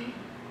John?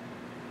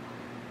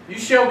 You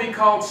shall be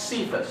called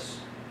Cephas,"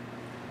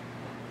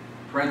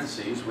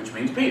 parentheses, which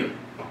means Peter.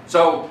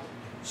 So,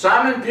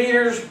 Simon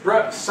Peter's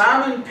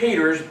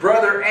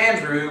brother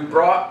Andrew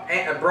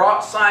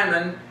brought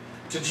Simon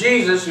to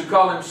Jesus, who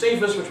called him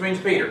Cephas, which means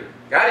Peter.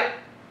 Got it?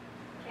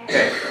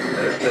 Okay.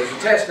 There's a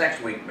test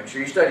next week. Make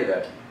sure you study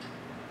that.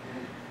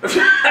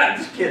 I'm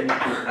just kidding.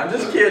 I'm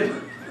just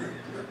kidding.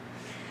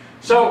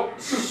 So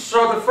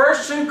the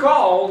first two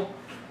called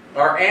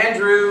are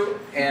Andrew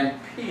and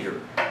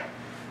Peter.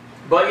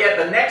 But yet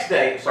the next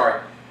day,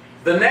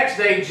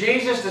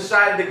 Jesus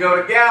decided to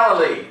go to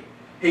Galilee.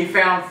 He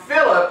found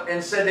Philip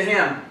and said to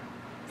him,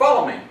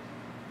 "Follow me."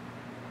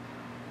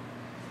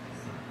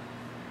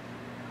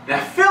 Now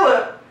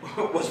Philip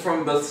was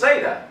from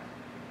Bethsaida,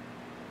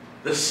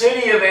 the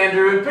city of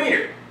Andrew and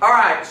Peter.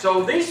 Alright,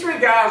 so these three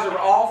guys are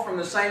all from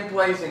the same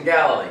place in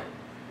Galilee.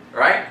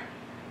 Right?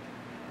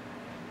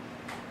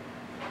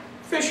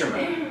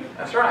 Fishermen.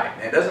 That's right.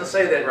 It doesn't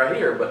say that right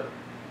here, but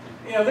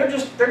you know, they're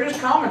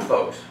just common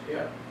folks.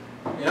 Yeah.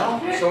 You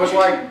know? So it's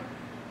like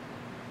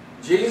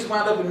Jesus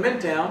wound up in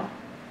Midtown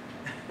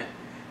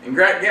and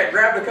grabbed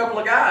a couple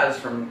of guys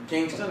from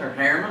Kingston or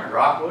Harriman or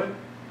Rockwood.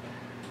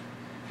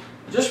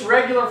 Just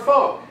regular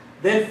folk.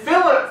 Then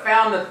Philip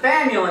found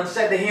Nathanael and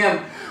said to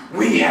him,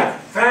 "We have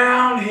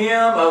found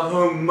him of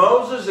whom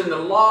Moses in the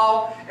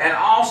law and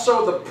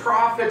also the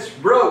prophets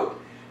wrote,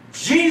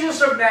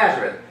 Jesus of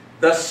Nazareth,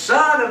 the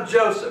son of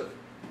Joseph."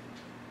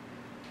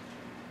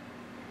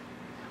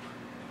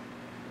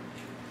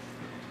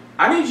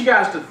 I need you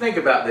guys to think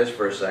about this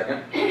for a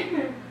second.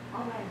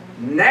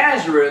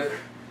 Nazareth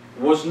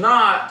was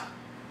not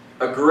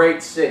a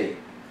great city.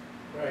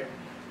 Right.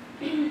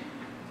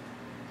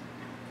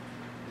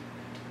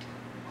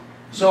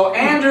 So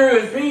Andrew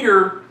and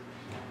Peter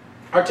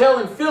are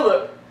telling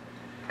Philip,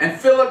 and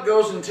Philip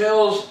goes and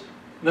tells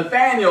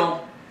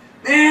Nathanael,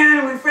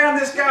 "Man, we found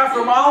this guy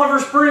from Oliver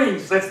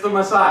Springs. That's the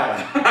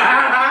Messiah."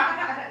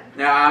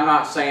 Now, I'm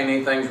not saying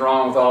anything's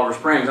wrong with Oliver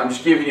Springs. I'm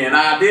just giving you an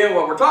idea of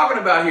what we're talking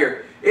about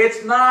here.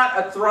 It's not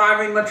a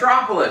thriving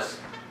metropolis.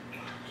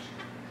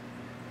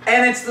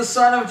 And it's the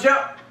son of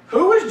Joseph.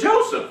 Who is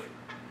Joseph?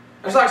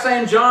 It's like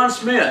saying John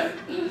Smith.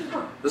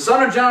 The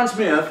son of John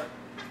Smith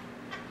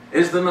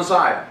is the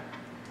Messiah.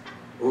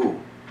 Ooh,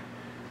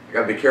 I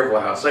got to be careful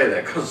how I say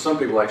that, because some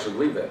people actually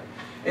believe that.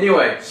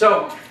 Anyway,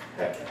 so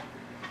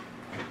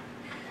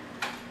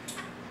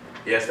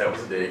yes, that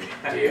was a dig.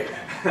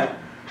 Yeah.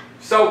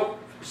 So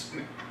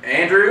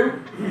Andrew,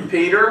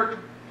 Peter,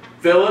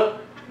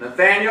 Philip,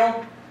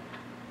 Nathanael.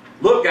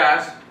 Look,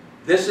 guys,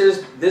 this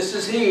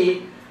is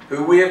he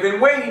who we have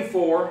been waiting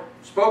for,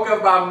 spoke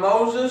of by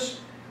Moses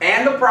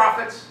and the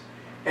prophets,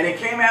 and he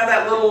came out of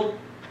that little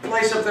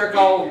place up there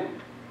called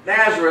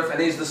Nazareth,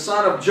 and he's the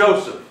son of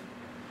Joseph.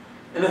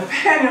 And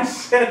Nathanael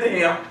said to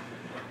him,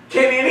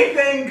 "Can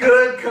anything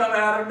good come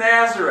out of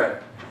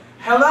Nazareth?"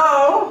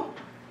 Hello?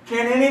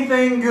 Can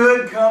anything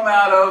good come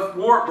out of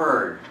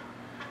Wartburg?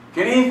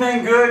 Can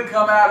anything good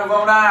come out of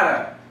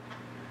Oneida?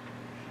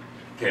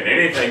 Can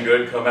anything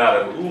good come out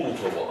of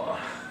Ooltewah?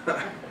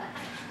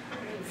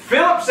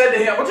 Philip said to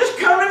him, "Well, just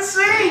come and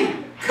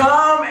see.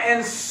 Come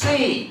and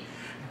see.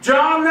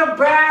 John the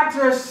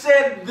Baptist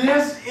said,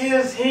 'This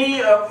is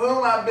he of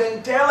whom I've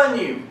been telling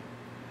you.'"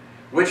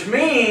 Which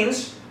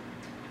means,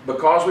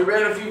 because we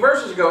read a few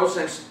verses ago,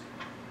 since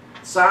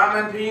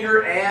Simon,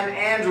 Peter, and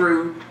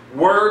Andrew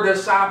were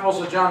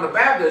disciples of John the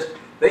Baptist,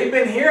 they've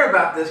been hearing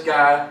about this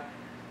guy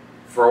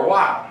for a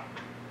while.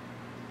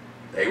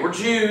 They were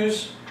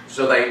Jews,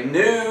 so they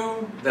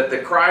knew that the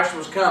Christ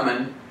was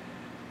coming,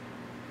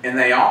 and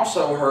they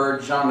also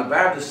heard John the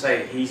Baptist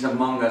say, "He's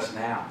among us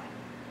now."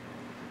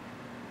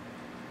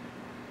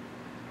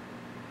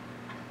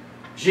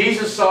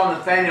 Jesus saw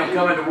Nathanael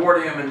coming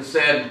toward him and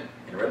said,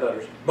 in red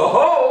letters,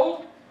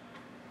 "Behold,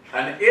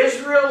 an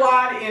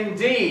Israelite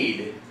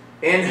indeed,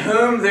 in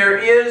whom there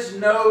is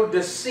no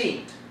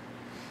deceit."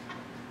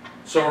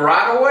 So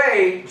right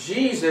away,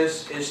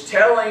 Jesus is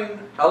telling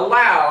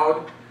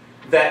aloud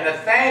that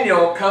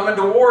Nathanael coming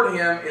toward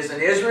him is an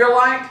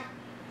Israelite,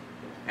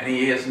 and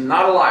he is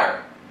not a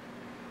liar.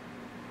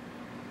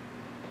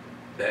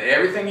 That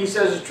everything he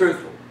says is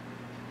truthful.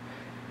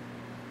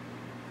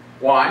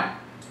 Why?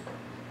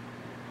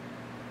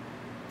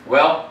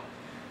 Well,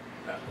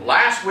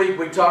 last week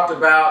we talked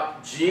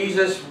about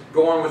Jesus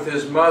going with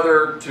his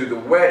mother to the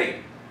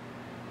wedding,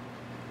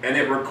 and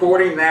it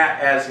recording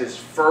that as his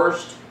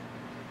first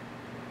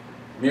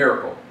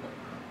miracle,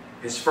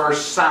 his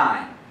first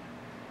sign.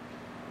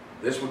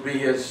 This would be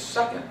his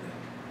second,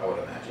 I would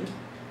imagine.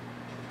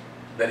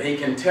 That he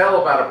can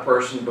tell about a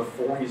person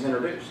before he's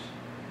introduced.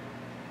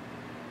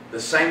 The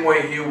same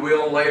way he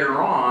will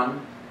later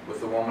on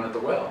with the woman at the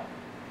well.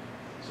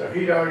 So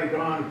he'd already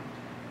gone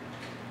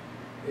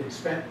and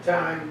spent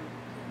time,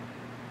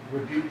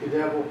 rebuked the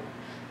devil,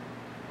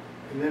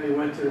 and then he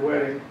went to the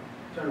wedding,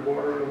 turned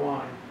water into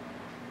wine.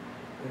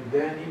 And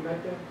then he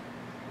met them?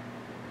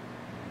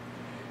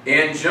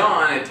 In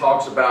John, it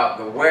talks about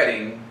the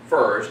wedding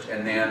first,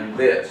 and then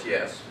this,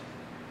 yes.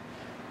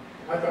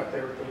 I thought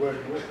they were at the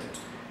wedding with him.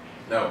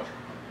 No.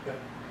 Yeah.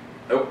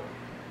 Nope.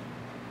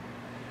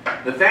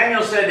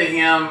 Nathanael said to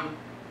him,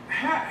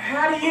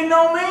 how do you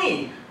know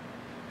me?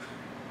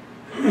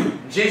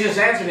 Jesus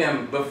answered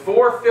him,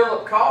 before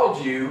Philip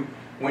called you,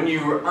 when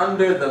you were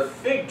under the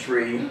fig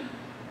tree,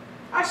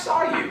 I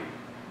saw you.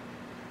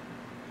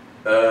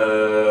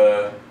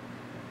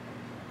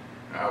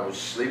 I was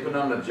sleeping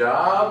on the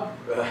job.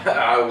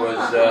 I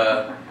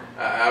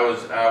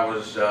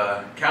was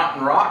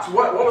counting rocks.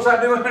 What was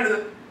I doing under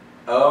the?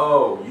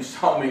 Oh, you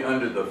saw me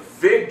under the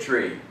fig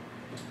tree,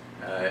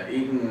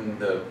 eating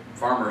the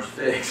farmer's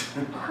figs.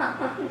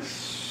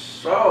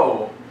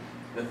 So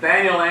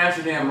Nathanael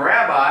answered him,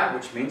 Rabbi,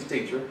 which means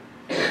teacher,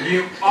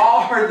 you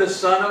are the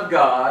Son of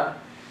God.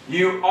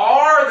 You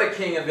are the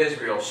King of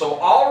Israel. So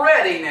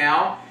already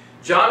now,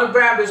 John the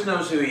Baptist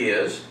knows who he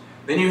is.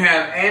 Then you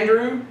have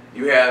Andrew,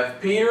 you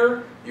have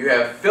Peter, you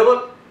have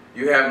Philip,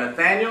 you have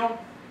Nathanael.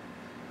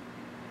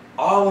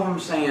 All of them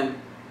saying,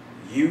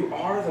 you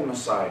are the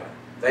Messiah.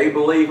 They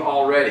believe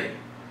already.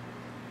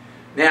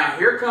 Now,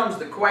 here comes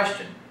the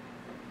question.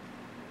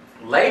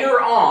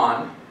 Later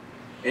on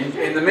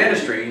in the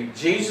ministry,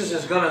 Jesus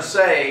is going to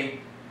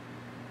say,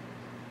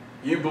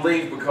 you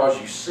believe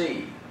because you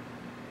see.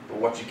 But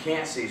what you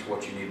can't see is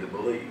what you need to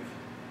believe.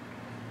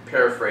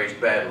 Paraphrased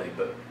badly,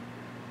 but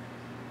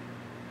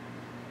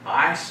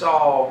I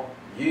saw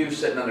you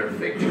sitting under a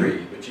fig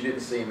tree, but you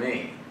didn't see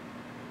me.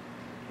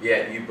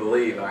 Yet you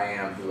believe I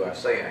am who I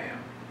say I am.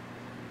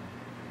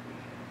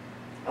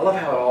 I love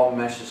how it all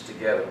meshes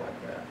together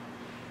like that.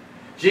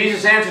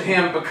 Jesus answered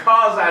him,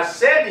 because I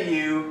said to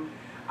you,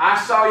 I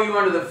saw you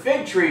under the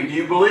fig tree. Do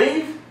you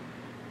believe?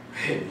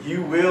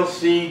 You will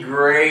see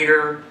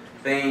greater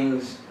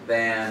things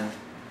than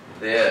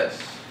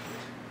this.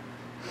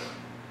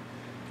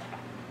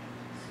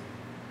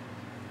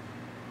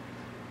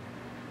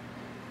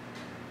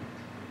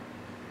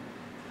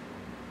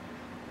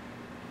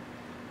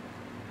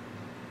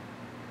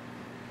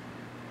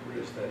 Where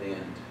does that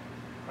end?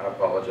 I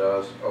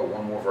apologize. Oh,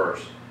 one more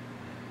verse.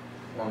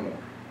 One more.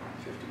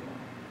 51.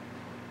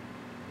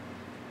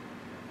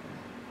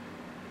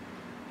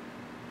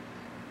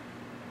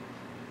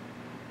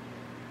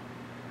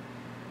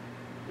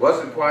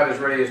 Wasn't quite as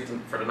ready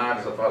for tonight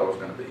as I thought it was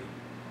going to be.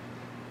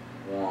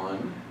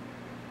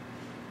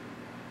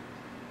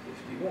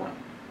 1:51.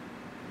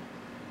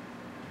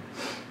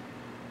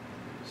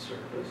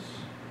 Service.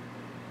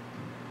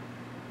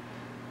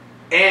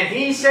 And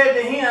he said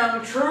to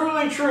him,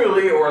 truly,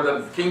 truly, or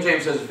the King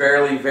James says,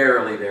 verily,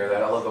 verily there.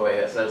 I love the way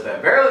it says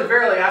that. Verily,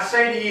 verily, I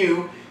say to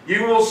you,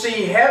 you will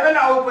see heaven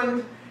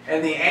opened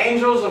and the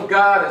angels of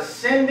God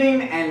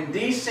ascending and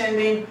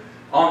descending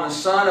on the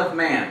Son of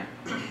Man.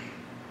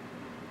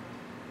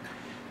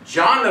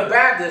 John the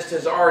Baptist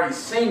has already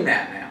seen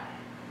that now.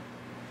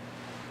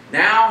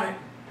 Now,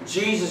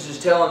 Jesus is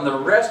telling the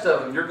rest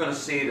of them, you're going to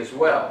see it as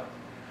well.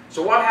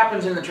 So what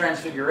happens in the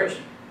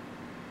Transfiguration?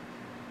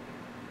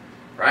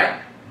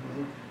 Right?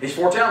 Mm-hmm. He's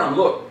foretelling them,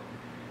 look,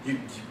 you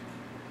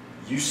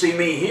see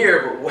me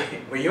here, but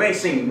wait, well, you ain't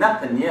seen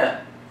nothing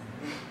yet.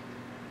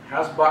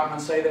 How's Bachman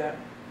say that?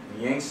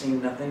 You ain't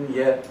seen nothing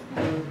yet.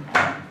 Well,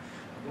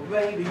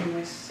 baby, you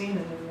ain't seen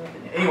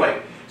nothing yet.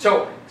 Anyway,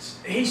 so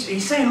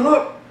he's saying,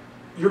 look,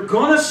 you're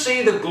going to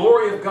see the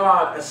glory of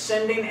God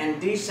ascending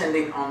and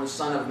descending on the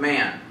Son of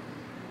Man,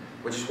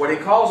 which is what he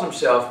calls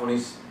himself when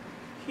he's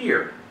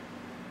here.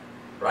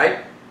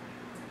 Right?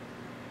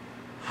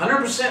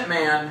 100%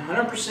 man,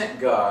 100%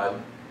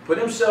 God, put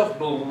himself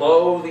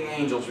below the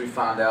angels, we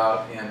find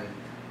out in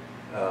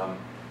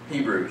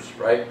Hebrews,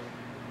 right?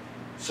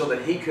 So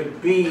that he could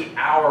be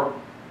our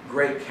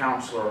great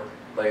counselor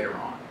later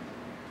on.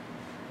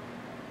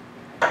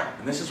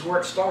 And this is where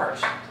it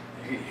starts.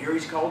 Here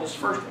he's called his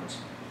first ones.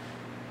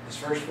 His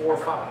first 4 or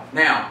 5.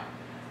 Now,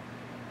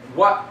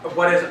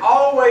 what has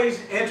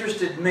always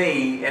interested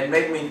me and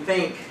made me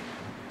think,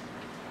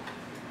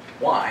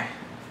 why?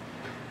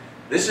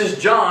 This is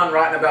John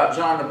writing about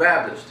John the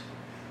Baptist.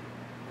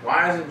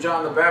 Why isn't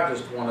John the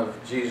Baptist one of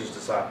Jesus'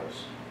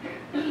 disciples?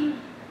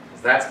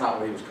 Because that's not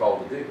what he was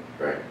called to do.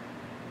 Right.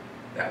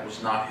 That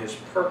was not his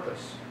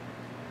purpose.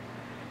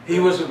 He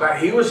was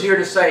here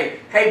to say,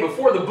 hey,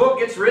 before the book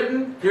gets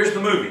written, here's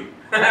the movie.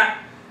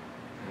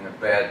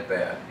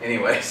 Bad.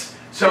 Anyways,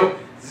 so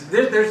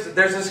there's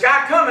this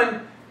guy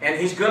coming, and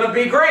he's going to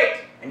be great,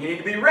 and you need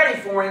to be ready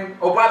for him.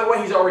 Oh, by the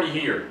way, he's already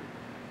here.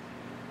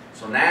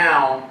 So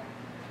now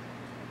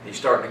he's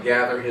starting to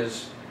gather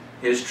his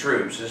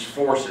troops, his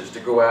forces, to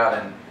go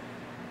out and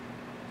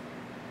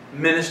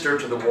minister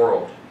to the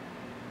world.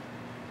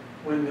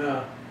 When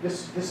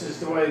this is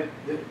the way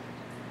that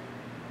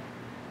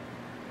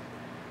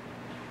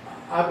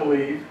I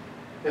believe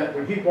that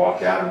when he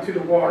walked out into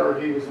the water,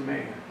 he was a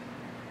man.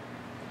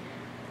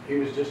 He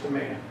was just a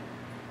man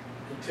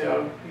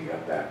until he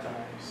got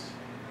baptized.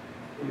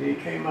 When he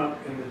came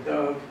up and the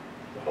dove,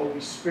 the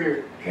Holy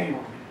Spirit came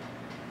on him.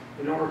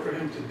 In order for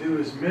him to do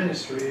his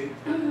ministry,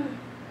 the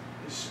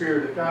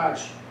Spirit of God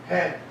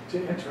had to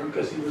enter him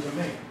because he was a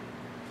man.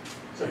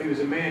 So he was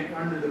a man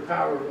under the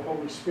power of the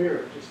Holy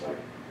Spirit, just like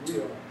we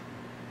are.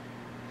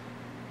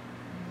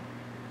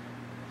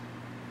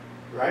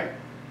 Right?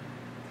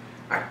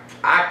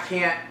 I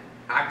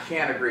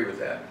can't agree with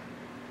that.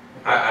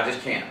 I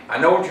just can't. I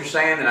know what you're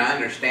saying and I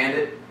understand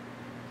it.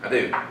 I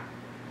do.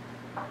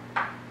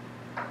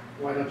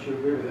 Why don't you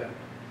agree with that?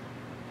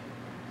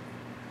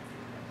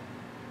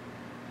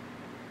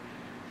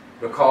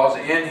 Because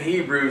in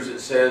Hebrews it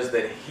says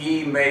that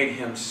he made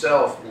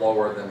himself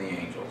lower than the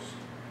angels.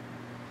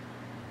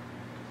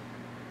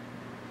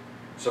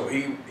 So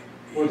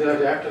Was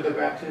that after the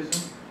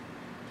baptism?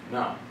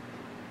 No.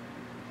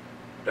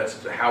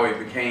 That's how he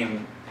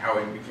became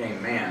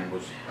man.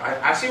 Was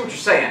I see what you're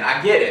saying.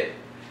 I get it.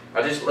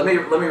 I just let me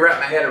wrap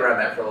my head around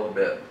that for a little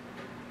bit.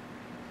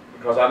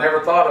 Because I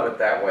never thought of it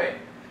that way.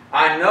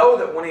 I know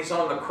that when he's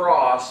on the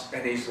cross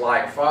and he's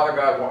like, Father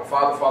God,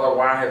 Father,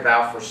 why have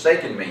thou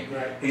forsaken me?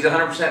 Right. He's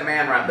 100%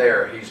 man right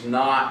there. He's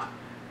not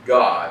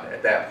God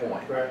at that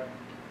point. Right.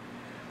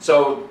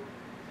 So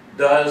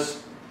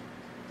does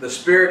the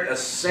Spirit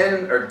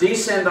ascend or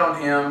descend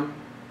on him,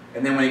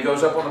 and then when he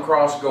goes up on the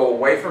cross, go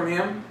away from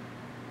him?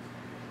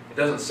 It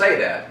doesn't say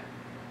that.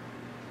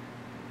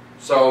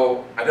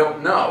 So I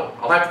don't know.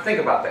 I'll have to think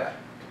about that.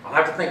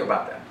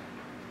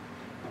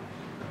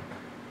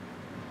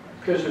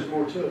 Because there's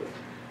more to it.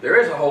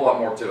 There is a whole lot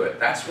more to it.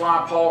 That's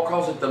why Paul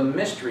calls it the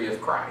mystery of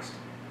Christ.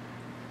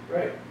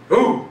 Right.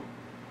 Ooh!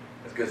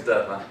 That's good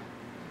stuff, huh?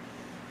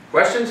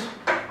 Questions?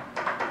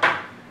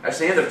 That's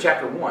the end of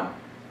chapter 1.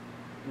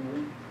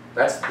 Mm-hmm.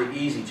 That's the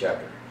easy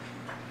chapter.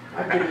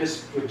 I did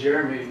this with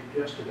Jeremy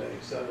yesterday,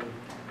 so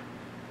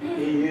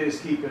he is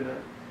keeping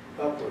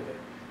up with it.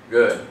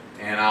 Good.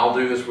 And I'll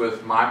do this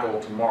with Michael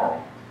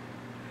tomorrow.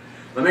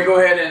 Let me go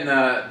ahead and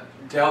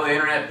tell the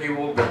internet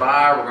people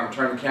goodbye. We're going to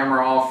turn the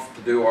camera off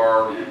to do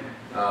our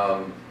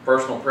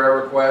personal prayer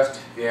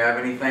request. If you have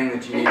anything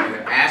that you need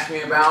to ask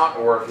me about,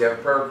 or if you have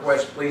a prayer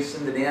request, please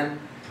send it in.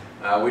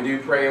 We do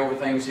pray over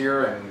things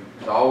here, and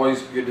it's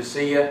always good to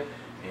see you.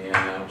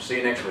 And we'll see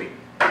you next week.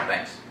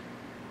 Thanks.